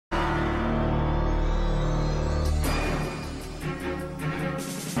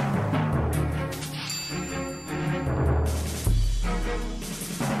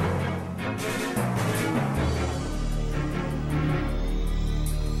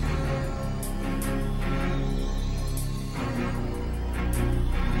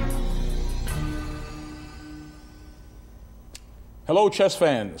Hello, chess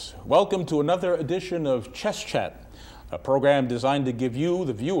fans. Welcome to another edition of Chess Chat, a program designed to give you,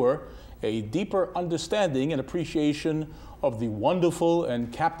 the viewer, a deeper understanding and appreciation of the wonderful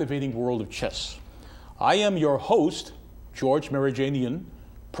and captivating world of chess. I am your host, George Merijanian,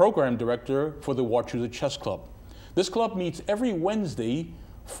 Program Director for the Wachusett Chess Club. This club meets every Wednesday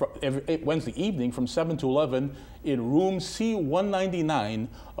evening from 7 to 11 in room C199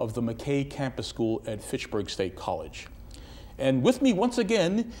 of the McKay Campus School at Fitchburg State College. And with me once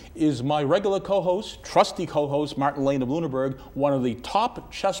again is my regular co-host, trusty co-host, Martin Lane of Lunenburg, one of the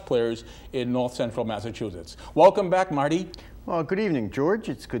top chess players in North Central Massachusetts. Welcome back, Marty. Well, good evening, George.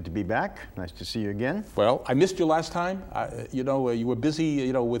 It's good to be back. Nice to see you again. Well, I missed you last time. You were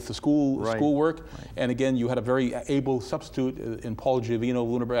busy, with the schoolwork, right. And again, you had a very able substitute in Paul Giovino of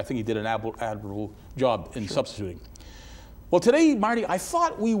Lunenburg. I think he did an admirable job in substituting. Well, today, Marty, I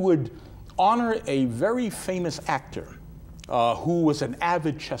thought we would honor a very famous actor who was an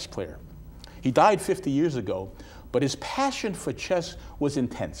avid chess player. He died 50 years ago, but his passion for chess was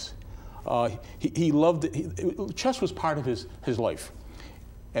intense. He loved it. Chess was part of his life.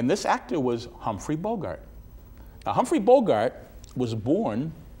 And this actor was Humphrey Bogart. Now, Humphrey Bogart was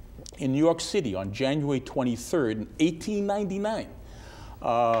born in New York City on January 23rd, 1899.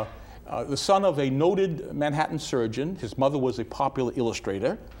 The son of a noted Manhattan surgeon. His mother was a popular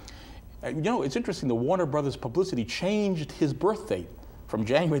illustrator. It's interesting, the Warner Brothers publicity changed his birth date from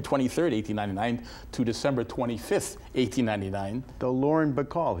January 23rd, 1899 to December 25th, 1899. Though Lauren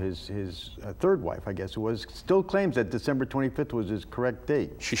Bacall, his third wife, I guess it was, still claims that December 25th was his correct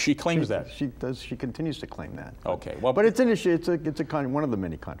date. She claims that. She continues to claim that. Okay. Well, but it's an issue. It's one of the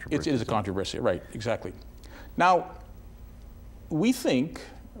many controversies. It is a controversy, right? Exactly. Now, we think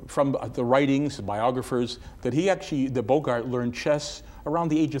from the writings, the biographers, that the Bogart learned chess around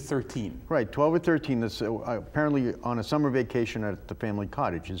the age of 13. Right, 12 or 13, apparently on a summer vacation at the family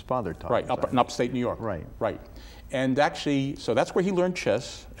cottage. His father taught him. Right, in upstate New York. Right. Right. And actually, so that's where he learned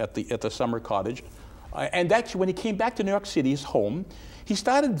chess, at the summer cottage. And actually, when he came back to New York City, his home, he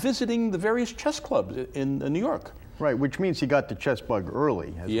started visiting the various chess clubs in New York. Right, which means he got the chess bug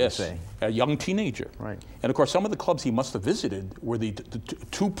early, as we say. A young teenager. Right. And of course, some of the clubs he must have visited were the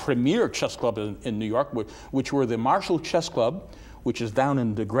two premier chess clubs in New York, which were the Marshall Chess Club, which is down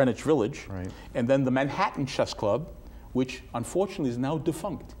in the Greenwich Village, right, and then the Manhattan Chess Club, which unfortunately is now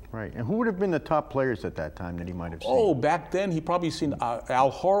defunct. Right, and who would have been the top players at that time that he might have seen? Oh, back then he probably seen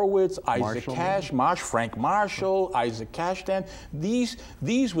Al Horowitz, Isaac Cash, Frank Marshall, Isaac Cashdan. These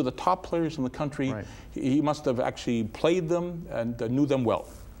were the top players in the country. Right. He must have actually played them and knew them well.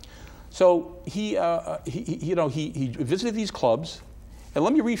 So he visited these clubs. And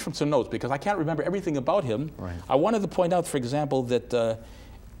let me read from some notes, because I can't remember everything about him. Right. I wanted to point out, for example, that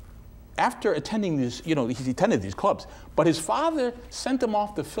after attending these, he attended these clubs, but his father sent him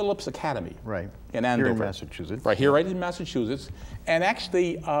off to Phillips Academy. Right. In Andover. Here in Massachusetts. Right, here right in Massachusetts. And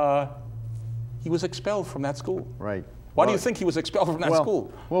actually, he was expelled from that school. Right. Why do you think he was expelled from that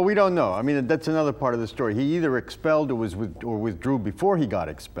school? Well, we don't know. I mean, that's another part of the story. He either expelled or withdrew before he got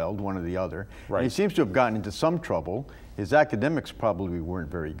expelled, one or the other. Right. And he seems to have gotten into some trouble. His academics probably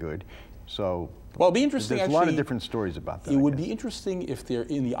weren't very good. So, well, it'd be interesting. There's a lot of different stories about that. It would be interesting if they're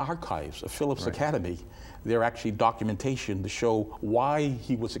in the archives of Phillips Academy, there actually documentation to show why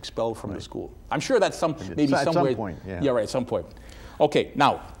he was expelled from the school. I'm sure that's maybe at somewhere. Some point, yeah. Yeah, right, at some point. Okay,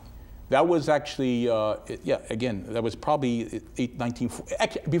 now, that was actually, again, that was probably 1940.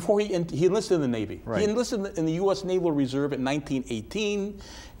 Actually, before he enlisted in the Navy. Right. He enlisted in the U.S. Naval Reserve in 1918.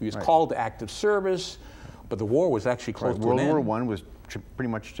 He was called to active service, but the war was actually close to an end. World War I was pretty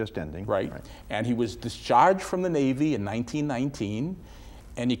much just ending. Right. And he was discharged from the Navy in 1919,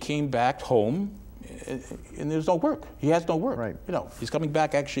 and he came back home, and there's no work. He has no work. Right. He's coming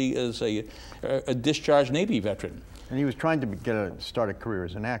back actually as a discharged Navy veteran. And he was trying to start a career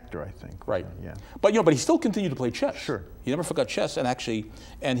as an actor, I think. Right. Yeah. But but he still continued to play chess. Sure. He never forgot chess, and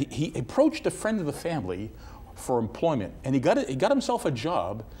he approached a friend of the family for employment, and he got himself a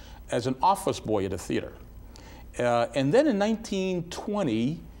job as an office boy at a theater. And then in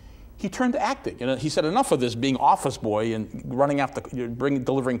 1920, he turned to acting. He said, enough of this being office boy and running after,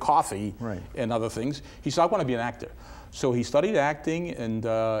 delivering coffee and other things. He said, I want to be an actor. So he studied acting, and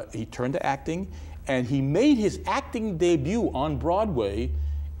he turned to acting. And he made his acting debut on Broadway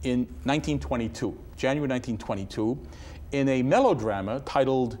in 1922, January 1922, in a melodrama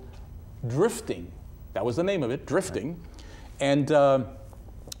titled Drifting. That was the name of it, Drifting. And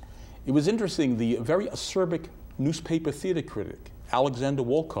it was interesting, the very acerbic newspaper theater critic, Alexander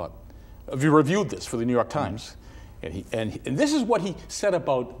Wolcott, reviewed this for the New York Times. And this is what he said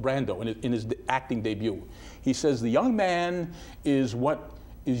about Brando in his acting debut. He says, the young man is what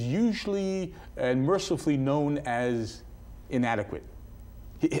is usually and mercifully known as inadequate.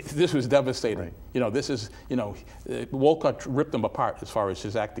 This was devastating. Right. You know, this is, you know, Wolcott ripped him apart as far as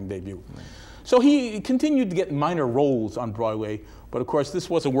his acting debut. Right. So he continued to get minor roles on Broadway, but of course this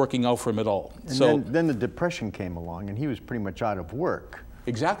wasn't working out for him at all. And so then the Depression came along and he was pretty much out of work.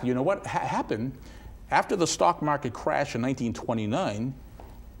 Exactly. You know what happened? After the stock market crash in 1929,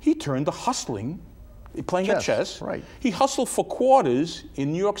 he turned to hustling, playing at chess. Right. He hustled for quarters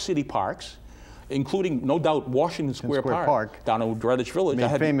in New York City parks, including, no doubt, Washington Square Park down in Greenwich Village.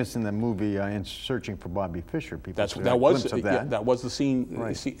 Made famous in the movie in Searching for Bobby Fischer. People that was the scene,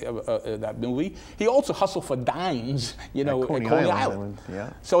 right. That movie. He also hustled for dimes, you know, at Coney Island.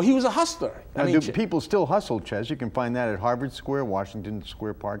 Yeah. So he was a hustler. Now, do people still hustle chess? You can find that at Harvard Square, Washington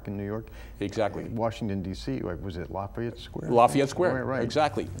Square Park in New York. Exactly. Washington, D.C., was it Lafayette Square? Lafayette Square, right.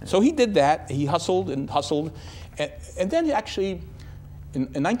 Exactly. Yeah. So he did that. He hustled and hustled. And then he actually, in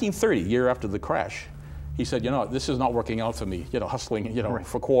 1930, year after the crash, he said, you know, this is not working out for me, you know, hustling, you know, right.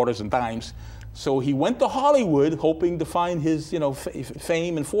 for quarters and dimes. So he went to Hollywood hoping to find his, you know,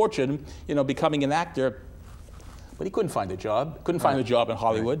 fame and fortune, you know, becoming an actor. But he couldn't find a job, find a job in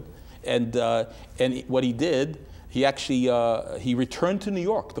Hollywood. Right. And what he did, he actually, he returned to New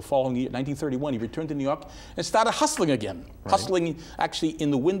York the following year, 1931. He returned to New York and started hustling again, right. Hustling actually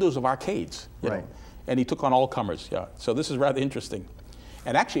in the windows of arcades, you know. And he took on all comers, yeah. So this is rather interesting.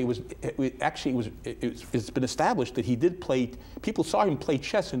 And actually, it's been established that he did play, people saw him play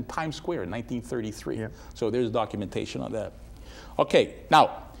chess in Times Square in 1933. Yeah. So there's documentation on that. Okay,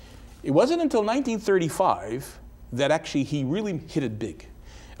 now, it wasn't until 1935 that actually he really hit it big.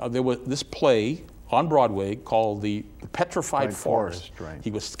 There was this play on Broadway called The Petrified Forest. Right.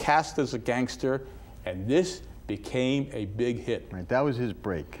 He was cast as a gangster, and this became a big hit. Right, that was his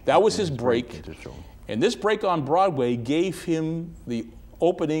break. That was his break. And this break on Broadway gave him the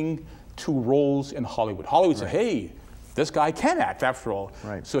opening to roles in Hollywood. Hollywood said, hey, this guy can act after all.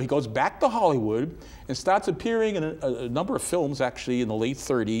 Right. So he goes back to Hollywood and starts appearing in a number of films actually in the late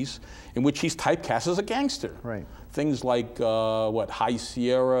 30s in which he's typecast as a gangster. Right. Things like, High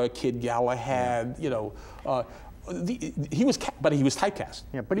Sierra, Kid Galahad, you know. He was typecast.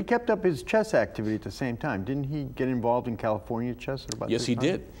 Yeah, but he kept up his chess activity at the same time. Didn't he get involved in California chess at about Yes, he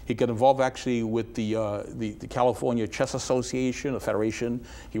did. He got involved actually with the California Chess Association, a federation.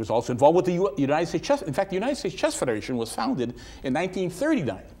 He was also involved with the United States Chess. In fact, the United States Chess Federation was founded in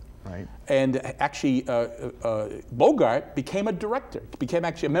 1939. Right. And actually, Bogart became a director, became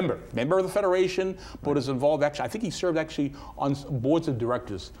actually a member of the federation, but was involved actually, I think he served actually on boards of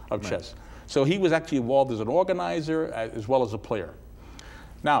directors of chess. So he was actually involved as an organizer as well as a player.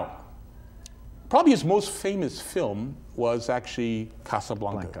 Now, probably his most famous film was actually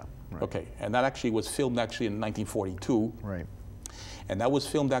Casablanca. Right. Okay, and that actually was filmed actually in 1942. Right. And that was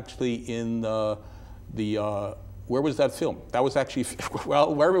filmed actually in where was that film? That was actually,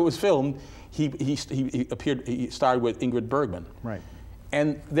 well, wherever it was filmed, he starred with Ingrid Bergman. Right.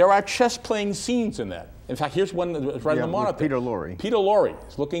 And there are chess playing scenes in that. In fact, here's one that's right in the monitor. Peter Lorre. Peter Lorre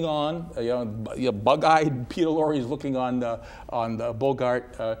is looking on, bug-eyed Peter Lorre is looking on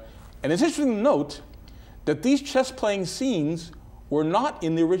Bogart. And it's interesting to note that these chess playing scenes were not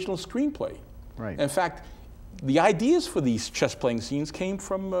in the original screenplay. Right. In fact, the ideas for these chess playing scenes came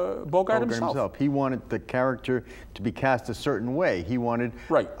from Bogart himself. He wanted the character to be cast a certain way. He wanted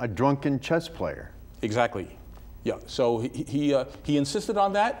a drunken chess player. Exactly. Yeah, so he insisted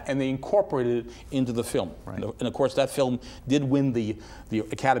on that, and they incorporated it into the film. Right. And of course, that film did win the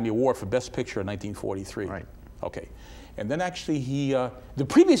Academy Award for Best Picture in 1943. Right. Okay, and then actually the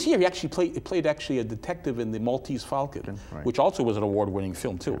previous year he actually played actually a detective in The Maltese Falcon, which also was an award-winning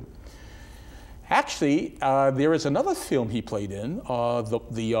film too. Yeah. Actually, there is another film he played in,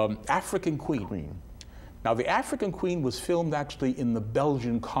 the African Queen. Now, the African Queen was filmed actually in the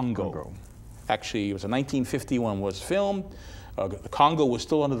Belgian Congo. Actually, it was in 1951 was filmed. The Congo was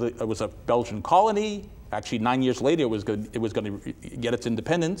still under it was a Belgian colony. Actually, 9 years later, it was going to get its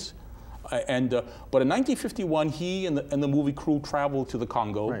independence. But in 1951, he and the movie crew traveled to the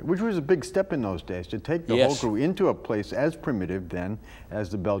Congo. Right, which was a big step in those days, to take the whole crew into a place as primitive then as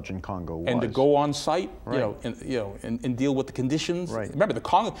the Belgian Congo was. And to go on site, and deal with the conditions. Right. Remember, the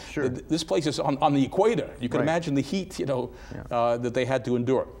Congo, this place is on the equator. You can imagine the heat, that they had to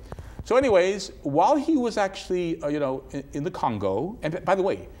endure. So anyways, while he was actually, in the Congo, and by the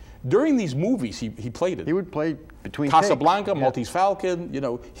way, during these movies, he played it. He would play between Casablanca, takes. Maltese Falcon,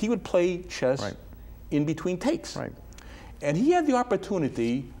 he would play chess in between takes. Right. And he had the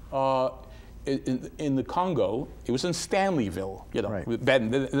opportunity, in the Congo, it was in Stanleyville, you know. Right.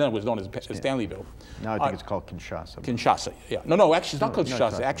 Then it was known as Stanleyville. Now I think it's called Kinshasa. Kinshasa, yeah. No, actually, it's not called no,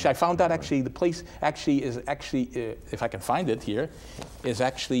 Kinshasa. Actually, I found out actually the place actually is if I can find it here, is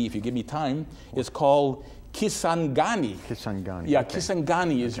actually, if you give me time, it's called Kisangani. Kisangani. Yeah, okay.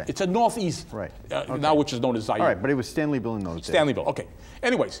 Kisangani is, it's a northeast, Right. Now which is known as Zaire. All right, but it was Stanleyville in those days. Stanleyville, okay.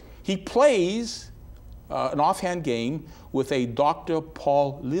 Anyways, he plays an offhand game with a Dr.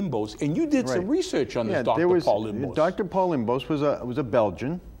 Paul Limbos, and you did some research on this Dr. Paul Limbos. Dr. Paul Limbos was a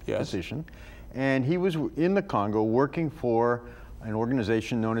Belgian physician, and he was in the Congo working for an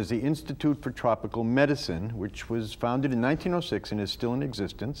organization known as the Institute for Tropical Medicine, which was founded in 1906 and is still in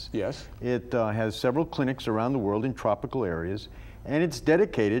existence. Yes. It has several clinics around the world in tropical areas, and it's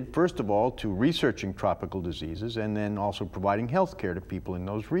dedicated, first of all, to researching tropical diseases and then also providing health care to people in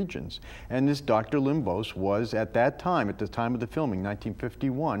those regions. And this Dr. Limbos was, at that time, at the time of the filming,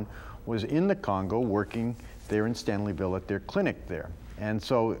 1951, was in the Congo working there in Stanleyville at their clinic there. And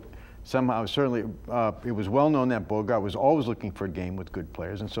so somehow, certainly, it was well known that Bogart was always looking for a game with good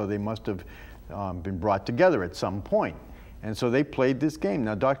players, and so they must have been brought together at some point. And so they played this game.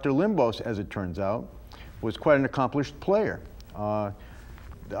 Now, Dr. Limbos, as it turns out, was quite an accomplished player.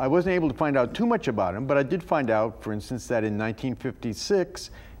 I wasn't able to find out too much about him, but I did find out, for instance, that in 1956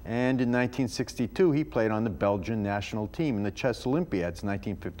 and in 1962, he played on the Belgian national team in the Chess Olympiads,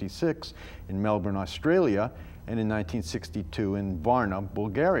 1956 in Melbourne, Australia, and in 1962 in Varna,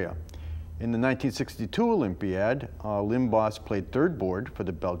 Bulgaria. In the 1962 Olympiad, Limbos played third board for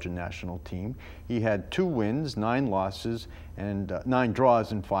the Belgian national team. He had 2 wins, 9 losses, and 9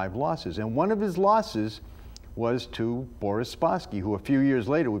 draws and 5 losses. And one of his losses was to Boris Spassky, who a few years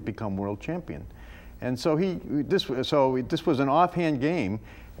later would become world champion. And so this was an offhand game,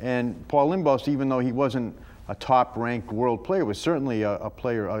 and Paul Limbos, even though he wasn't a top-ranked world player, was certainly a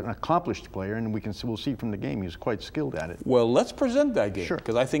player, an accomplished player, and we'll see from the game he was quite skilled at it. Well, let's present that game, Sure.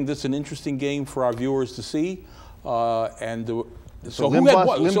 because I think this is an interesting game for our viewers to see. So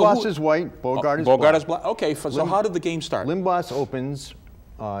Limbos is white, Bogart is black. Bogart is black. Okay, so how did the game start? Limbos opens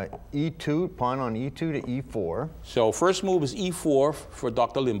E2, pawn on E2 to E4. So first move is E4 for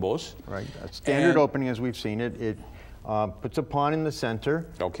Dr. Limbos. Right, a standard opening as we've seen it. It puts a pawn in the center.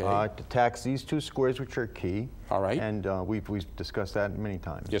 Okay. Attacks these 2 squares, which are key. All right. And we've discussed that many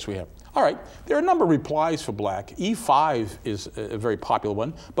times. Yes, we have. All right. There are a number of replies for black. E5 is a very popular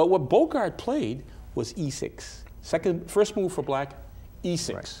one. But what Bogart played was E6. First move for black,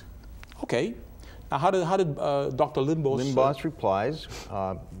 E6. Right. Okay. Now, how did Dr. Limbos... Limbos replies,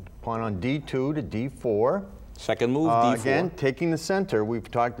 pawn on D2 to D4. Second move, D4. Again, taking the center. We've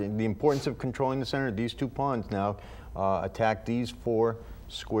talked the importance of controlling the center. These 2 pawns now attack these 4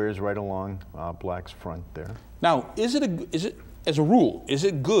 squares right along black's front there. Now, as a rule, is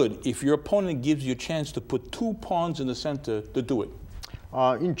it good if your opponent gives you a chance to put 2 pawns in the center to do it?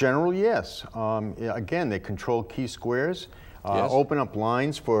 In general, yes. Again, they control key squares. Yes. Open up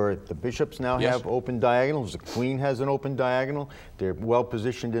lines for the bishops now have open diagonals. The queen has an open diagonal. They're well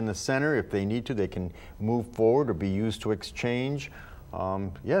positioned in the center. If they need to, they can move forward or be used to exchange.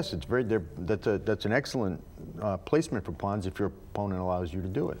 Yes, that's an excellent placement for pawns if your opponent allows you to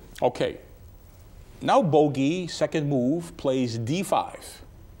do it. Okay. Now Bogey, second move, plays D5.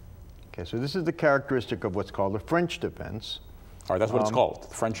 Okay, so this is the characteristic of what's called a French defense. All right, that's what it's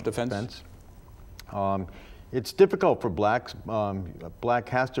called, French defense. It's difficult for blacks. Black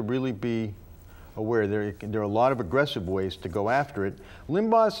has to really be aware. There are a lot of aggressive ways to go after it.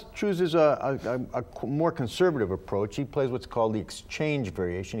 Limbos chooses a more conservative approach. He plays what's called the exchange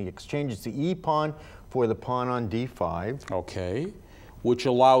variation. He exchanges the E pawn for the pawn on D5. Okay, which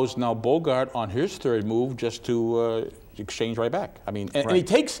allows now Bogart on his third move just to exchange right back. I mean, and he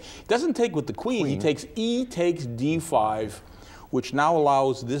doesn't take with the queen. He takes E takes D5, which now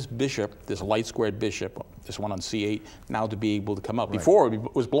allows this bishop, this light squared bishop, this one on C8, now to be able to come up. Right. Before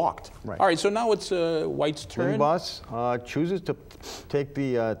it was blocked. Right. All right, so now it's White's turn. Limbos chooses to take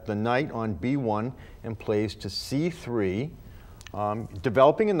the knight on B1 and plays to C3.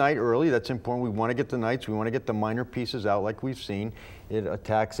 Developing a knight early, that's important. We want to get the knights, we want to get the minor pieces out like we've seen. It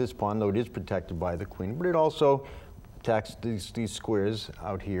attacks this pawn, though it is protected by the queen, but it also attacks these squares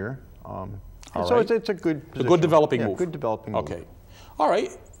out here. So it's a good position. A good developing move. Good developing move. Okay. All right.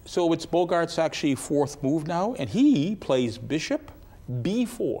 So it's Bogart's actually fourth move now, and he plays bishop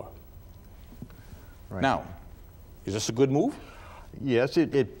B4. Right. Now, is this a good move? Yes,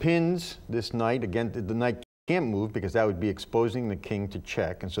 it pins this knight. Again, the knight can't move because that would be exposing the king to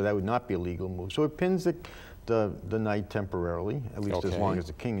check, and so that would not be a legal move. So it pins the knight temporarily, at least as long as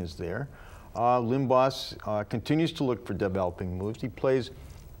the king is there. Limbos continues to look for developing moves. He plays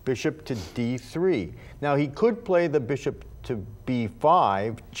bishop to d3. Now he could play the bishop to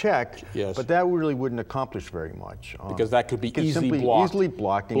b5 check, yes, but that really wouldn't accomplish very much. Because that could be easily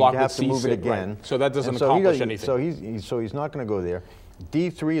blocked. And you'd have to move it again. Right. So that doesn't accomplish anything. So he's not going to go there.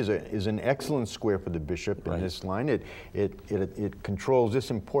 D3 is an excellent square for the bishop in this line. It controls this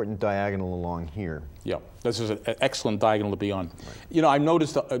important diagonal along here. Yeah, this is an excellent diagonal to be on. Right. You know, I've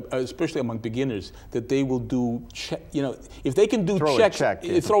noticed, especially among beginners, that they will do check. You know, if they can do checks,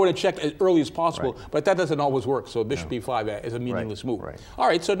 throw in a check as early as possible. Right. But that doesn't always work. So bishop b5 is a meaningless move. Right. All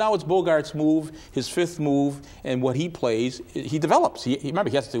right, so now it's Bogart's move, his fifth move, and what he plays, he develops. Remember,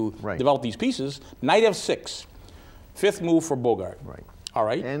 he has to develop these pieces. Knight f6, fifth move for Bogart. Right. All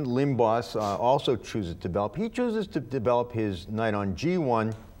right. And Limbaugh's also chooses to develop. He chooses to develop his knight on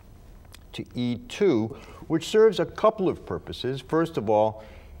g1 to e2, which serves a couple of purposes. First of all,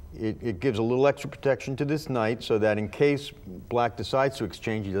 it gives a little extra protection to this knight so that in case black decides to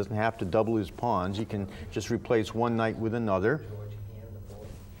exchange, he doesn't have to double his pawns. He can just replace one knight with another.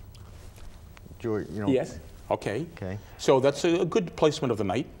 George, you know, yes. Okay. Okay. So that's a good placement of the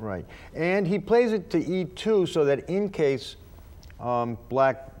knight. Right. And he plays it to e2 so that in case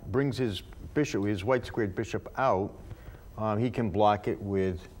black brings his bishop, his white squared bishop out, he can block it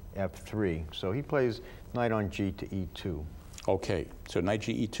with f3. So he plays knight on g to e2. Okay, so knight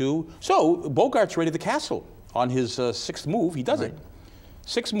g e2. So Bogart's ready to castle on his sixth move. He does it.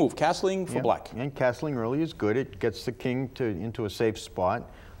 Sixth move, castling for black. And castling early is good. It gets the king into a safe spot,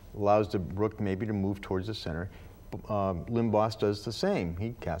 allows the rook maybe to move towards the center. Limbaugh's does the same.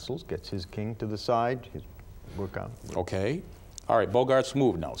 He castles, gets his king to the side, his rook out. Okay. All right, Bogart's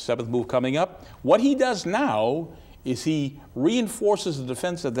move now. Seventh move coming up. What he does now is he reinforces the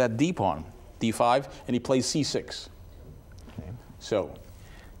defense of that d pawn, d5, and he plays c6. Okay. So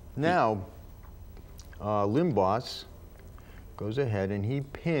now Limbaugh's goes ahead and he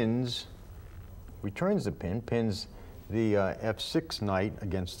returns the pins the f6 knight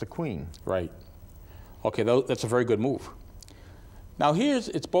against the queen. Right. Okay, that's a very good move. Now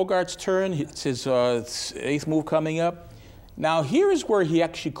it's Bogart's turn. It's his eighth move coming up. Now here is where he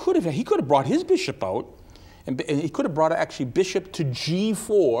actually could have brought his bishop out, and he could have brought actually bishop to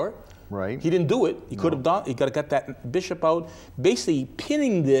g4. Right. He didn't do it. He could have done. He got that bishop out, basically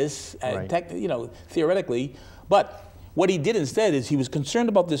pinning this, theoretically. But what he did instead is he was concerned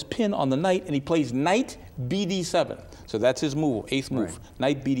about this pin on the knight, and he plays knight bd7. So that's his move, eighth move,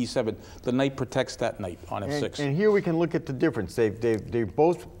 knight bd7. The knight protects that knight on f6. And here we can look at the difference. They've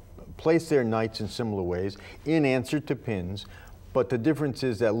both place their knights in similar ways in answer to pins, but the difference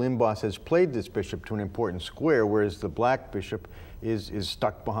is that Limbaugh's has played this bishop to an important square, whereas the black bishop is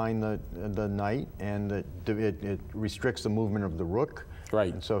stuck behind the knight, and it restricts the movement of the rook.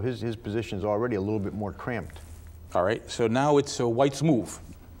 Right. And so his position is already a little bit more cramped. All right. So now it's White's move.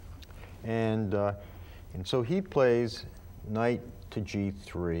 And so he plays knight to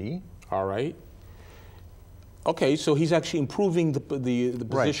g3. All right. Okay, so he's actually improving the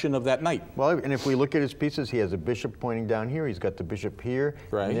position of that knight. Well, and if we look at his pieces, he has a bishop pointing down here. He's got the bishop here,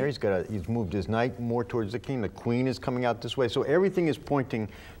 and there. He's moved his knight more towards the king. The queen is coming out this way. So everything is pointing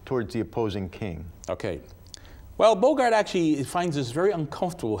towards the opposing king. Okay. Well, Bogart actually finds this very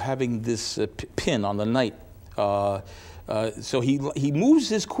uncomfortable having this pin on the knight. So he moves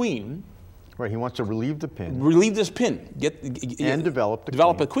his queen. Right. He wants to relieve the pin. Relieve this pin. And develop the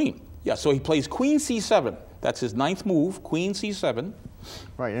develop a queen. Yeah. So he plays queen c7. That's his ninth move, queen c7.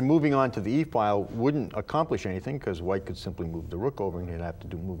 Right, and moving on to the e-file wouldn't accomplish anything because white could simply move the rook over and he'd have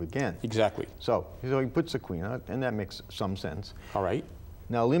to move again. Exactly. So he puts the queen out, and that makes some sense. All right.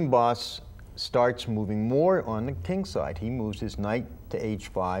 Now Limbaugh's starts moving more on the king side. He moves his knight to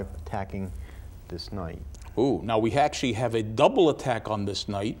h5, attacking this knight. Ooh, now we actually have a double attack on this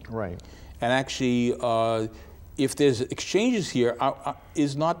knight. Right. And actually, if there's exchanges here,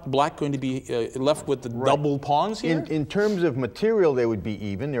 is not black going to be left with the double pawns here? In terms of material, they would be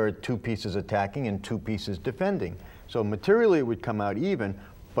even. There are two pieces attacking and two pieces defending. So materially, it would come out even,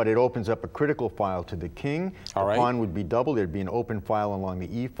 but it opens up a critical file to the king. The pawn would be double. There'd be an open file along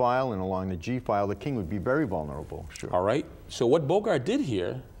the e file, and along the g file, the king would be very vulnerable. Sure. All right. So what Bogart did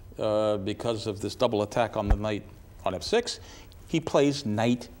here, because of this double attack on the knight on f6, he plays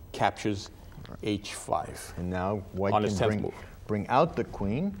knight captures h5. And now white can bring out the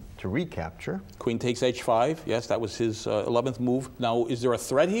queen to recapture. Queen takes h5. Yes, that was his 11th move. Now, is there a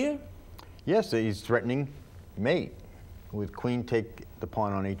threat here? Yes, he's threatening mate with queen take the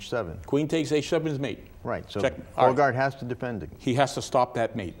pawn on h7. Queen takes h7 is mate. Right, so Bogart has to defend it. He has to stop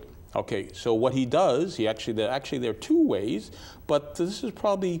that mate. Okay, so what he does, there are two ways, but this is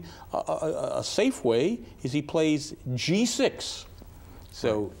probably a safe way, is he plays g6.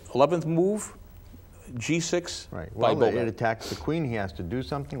 So 11th move, G6 Right. by Well, Bogart. it attacks the queen. He has to do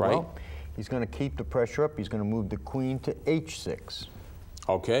something. Right. Well, he's going to keep the pressure up. He's going to move the queen to H6.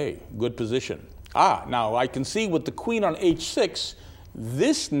 Okay, good position. Ah, now I can see with the queen on H6,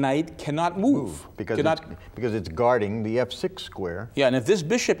 this knight cannot move. Because it's guarding the F6 square. Yeah, and if this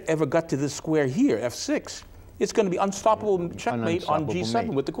bishop ever got to this square here, F6, it's going to be unstoppable checkmate on G7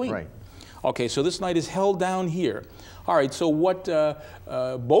 mate. with the queen. Right. Okay, so this knight is held down here. All right, so what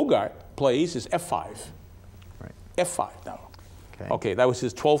Bogart plays is F5. Right. F5 now. Okay, that was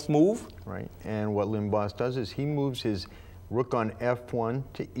his 12th move. Right, and what Limbaugh does is he moves his rook on F1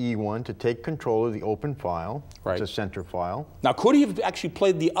 to E1 to take control of the open file. Right. It's a center file. Now, could he have actually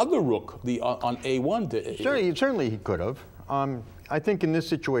played the other rook on A1? Certainly he could have. I think in this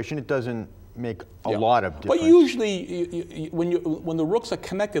situation it doesn't make a lot of difference. But usually, when the rooks are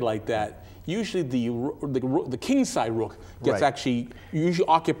connected like that, usually the king side rook gets actually usually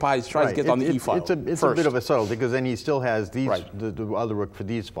occupies, tries to get on the E file. It's a bit of a subtlety because then he still has these the other rook for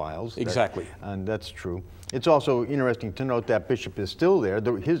these files. Exactly. And that's true. It's also interesting to note that bishop is still there.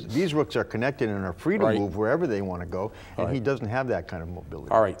 These rooks are connected and are free to move wherever they want to go, and he doesn't have that kind of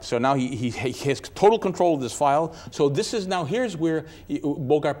mobility. All right, so now he has total control of this file. So this is now, here's where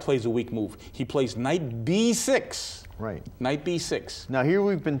Bogart plays a weak move. He plays knight B6. Right. Knight B6. Now here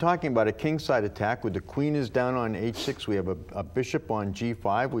we've been talking about a kingside attack where the queen is down on H6. We have a bishop on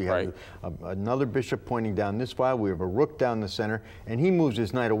G5. We have another bishop pointing down this file. We have a rook down the center, and he moves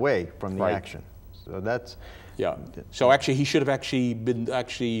his knight away from the action. So that's So actually, he should have been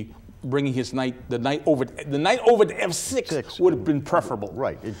bringing his knight, the knight over to F6 would have been preferable.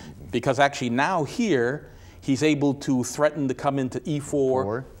 Right. Because actually now here he's able to threaten to come into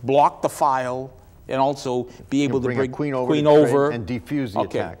E4, block the file, and also be able to bring a queen over and defuse the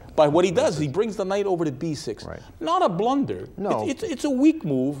attack. But what he does, he brings the knight over to B6. Right. Not a blunder. No. It's a weak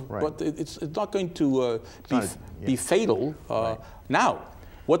move, but it's not going to be fatal. Now,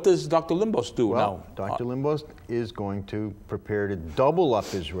 what does Dr. Limbaugh do now? Dr. Limbaugh is going to prepare to double up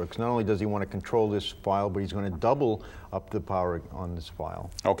his rooks. Not only does he want to control this file, but he's going to double up the power on this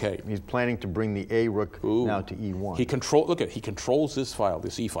file. Okay. He's planning to bring the A rook now to E1. He controls this file,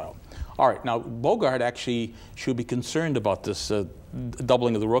 this E file. All right, now Bogart actually should be concerned about this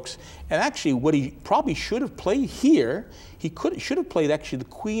doubling of the rooks. And actually, what he probably should have played here, should have played actually the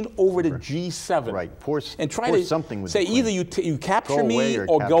queen over to G7. Right. And try to something with say the queen. either you capture me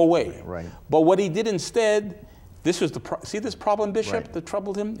or go away. Right. But what he did instead, this was see this problem bishop that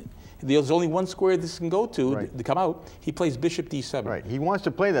troubled him. There's only one square this can go to come out. He plays bishop D7. Right. He wants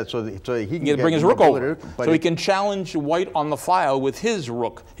to play that so he can bring his rook over, so he can challenge white on the file with his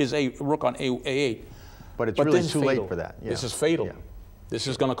rook, rook on A8. But it's really too late for that. This is fatal. Yeah. This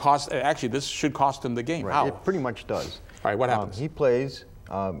is going to cost. Actually, this should cost him the game. Right. How? It pretty much does. All right. What happens? He plays.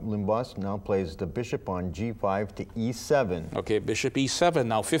 Limbaugh now plays the bishop on G5 to E7. Okay, bishop E7.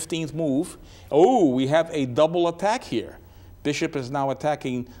 Now 15th move. Oh, we have a double attack here. Bishop is now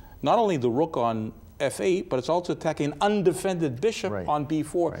attacking not only the rook on F8, but it's also attacking an undefended bishop on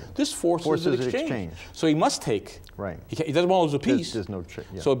B4. Right. This forces an exchange. So he must take. Right. He doesn't want to lose a piece. There's no trick.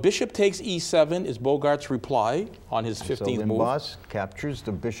 So bishop takes E7 is Bogart's reply on his 15th move. So Limbaugh captures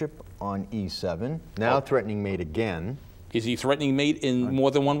the bishop on E7, now threatening mate again. Is he threatening mate in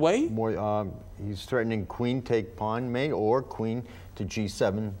more than one way? He's threatening queen take pawn mate or queen to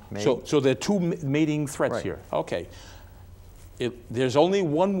G7 mate. So there are two mating threats here. Okay. There's only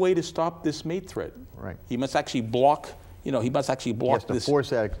one way to stop this mate threat. Right. He must actually block. He must actually block this.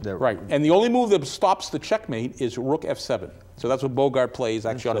 Force that. Right. And the only move that stops the checkmate is rook F7. So that's what Bogart plays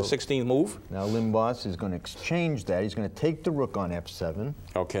actually on his 16th move. Now Limbaugh is going to exchange that. He's going to take the rook on F7.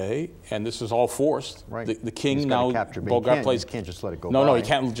 Okay. And this is all forced. Right. The king He's now. Capture, Bogart plays. He can't just let it go. No, he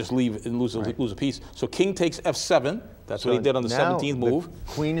can't just leave and lose a piece. So king takes F7. That's what he did on the 17th move.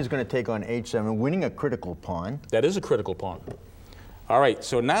 The queen is going to take on H7, winning a critical pawn. That is a critical pawn. All right.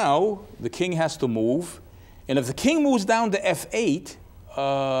 So now the king has to move. And if the king moves down to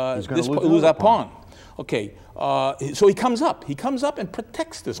F8, this lose that pawn. Okay, so he comes up. He comes up and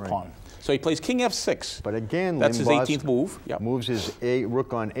protects this pawn. So he plays king F6. But again, that's his 18th move. Moves his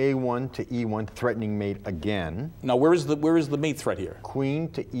rook on A1 to E1, threatening mate again. Now where is the mate threat here? Queen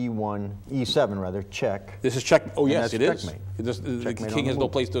to E1, E7 rather, check. This is check. Oh yes, it is. The king has no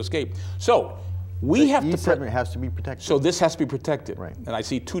place to escape. So we have E7 has to be protected. So this has to be protected. Right. And I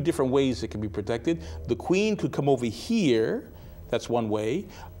see two different ways it can be protected. The queen could come over here. That's one way.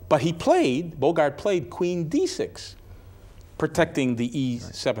 But Bogart played queen D6, protecting the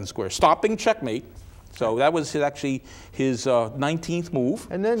E7 square, stopping checkmate. So that was actually his 19th move.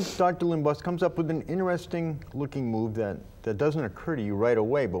 And then Dr. Limbos comes up with an interesting looking move that doesn't occur to you right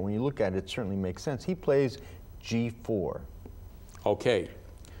away, but when you look at it, it certainly makes sense. He plays G4. Okay.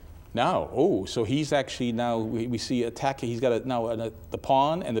 Now, so he's actually now, we see attacking, he's got the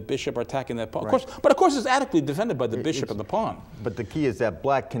pawn and the bishop are attacking that pawn. Right. Of course it's adequately defended by the bishop and the pawn. But the key is that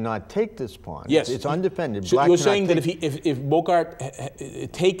black cannot take this pawn. Yes. It's undefended. So you're saying that if Bogart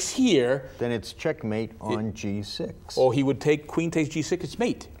takes here, then it's checkmate on G6. Or he would take, queen takes G6, it's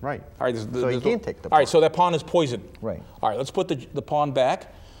mate. Right. All right, so he can't take the pawn. All right, so that pawn is poisoned. Right. All right, let's put the pawn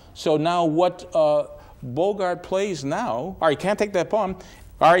back. So now what Bogart plays now, all right, he can't take that pawn.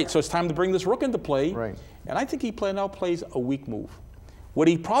 All right, so it's time to bring this rook into play. Right. And I think he now plays a weak move. What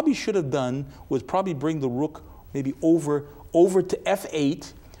he probably should have done was probably bring the rook maybe over to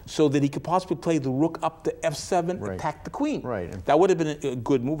f8 so that he could possibly play the rook up to f7, attack the queen. Right. That would have been a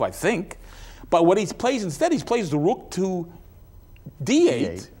good move, I think. But what he plays instead, he plays the rook to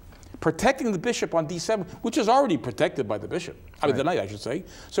d8, protecting the bishop on d7, which is already protected by the bishop. I mean, the knight, I should say.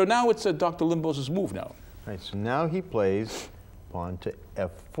 So now it's Dr. Limbos' move now. Right, so now he plays pawn to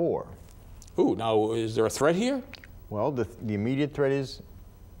f4. Ooh, now is there a threat here? Well, the immediate threat is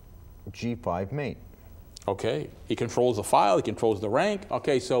g5 mate. Okay, he controls the file, he controls the rank.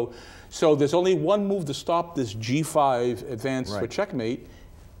 Okay, so there's only one move to stop this g5 advance for checkmate.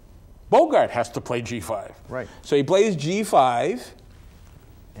 Bogart has to play g5. Right. So he plays g5.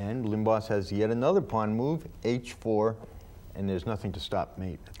 And Limbos has yet another pawn move, h4, and there's nothing to stop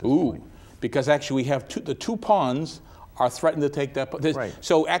mate at this point. Because actually we have the two pawns are threatened to take that. Right.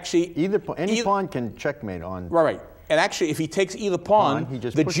 So actually, any pawn can checkmate on. Right. And actually, if he takes either pawn,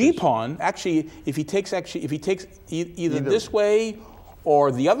 the pushes. G pawn. Actually, if he takes either this way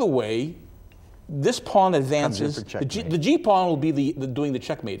or the other way, this pawn advances. The G pawn will be doing the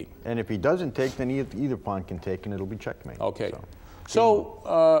checkmating. And if he doesn't take, then either pawn can take, and it'll be checkmate. Okay.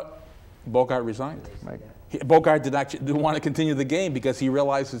 So Bogart resigned. Right. Bogart didn't want to continue the game because he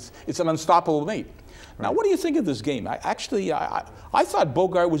realized it's an unstoppable mate. Now, what do you think of this game? I thought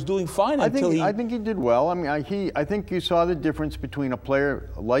Bogart was doing fine until he... I think he did well. I mean, I think you saw the difference between a player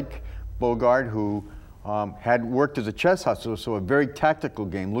like Bogart, who had worked as a chess hustler, so a very tactical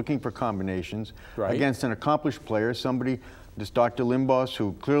game, looking for combinations, against an accomplished player, somebody, this Dr. Limbos,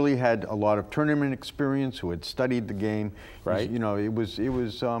 who clearly had a lot of tournament experience, who had studied the game. Right. You know, it was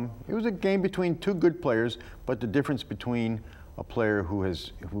a game between two good players, but the difference between a player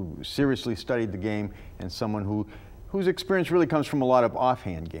who seriously studied the game and someone whose experience really comes from a lot of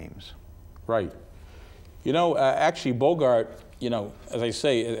offhand games. Right. You know, actually Bogart, you know, as I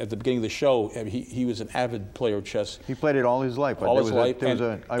say at the beginning of the show, he was an avid player of chess. He played it all his life. All his life.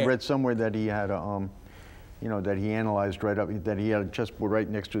 I read somewhere that he had that he analyzed that he had a chessboard right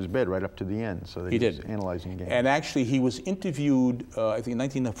next to his bed right up to the end. So that he was analyzing games. And actually he was interviewed, I think in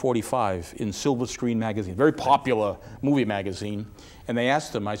 1945 in Silver Screen magazine, very popular movie magazine. And they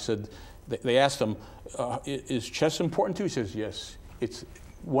asked him, is chess important to you? He says, yes. It's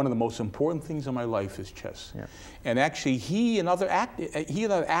one of the most important things in my life is chess. Yeah. And actually he and other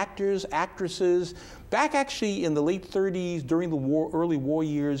actors, actresses, back actually in the late 30s, during the early war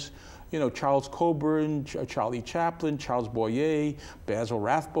years, you know, Charles Coburn, Charlie Chaplin, Charles Boyer, Basil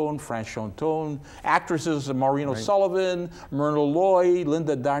Rathbone, Frank Chantone, actresses Maureen O'Sullivan, Myrna Loy,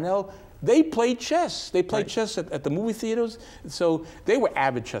 Linda Darnell, they played chess. They played chess at the movie theaters, so they were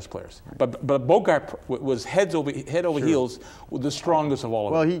avid chess players. But Bogart was head over heels with the strongest of all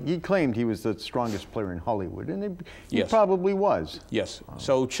of them. Well, he claimed he was the strongest player in Hollywood, and he probably was. Yes.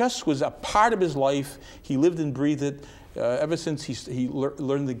 So chess was a part of his life. He lived and breathed it. Ever since he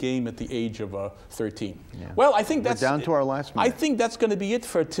learned the game at the age of 13. Yeah. Well, I think that's down to our last minute. I think that's going to be it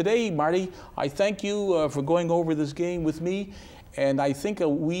for today, Marty. I thank you for going over this game with me, and I think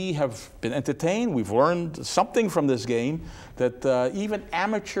we have been entertained. We've learned something from this game that even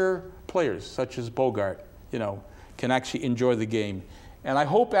amateur players such as Bogart, you know, can actually enjoy the game. And I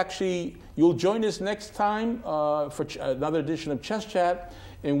hope actually you'll join us next time for another edition of Chess Chat,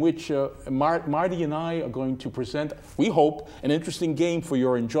 in which Marty and I are going to present, we hope, an interesting game for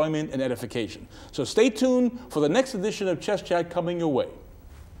your enjoyment and edification. So stay tuned for the next edition of Chess Chat coming your way.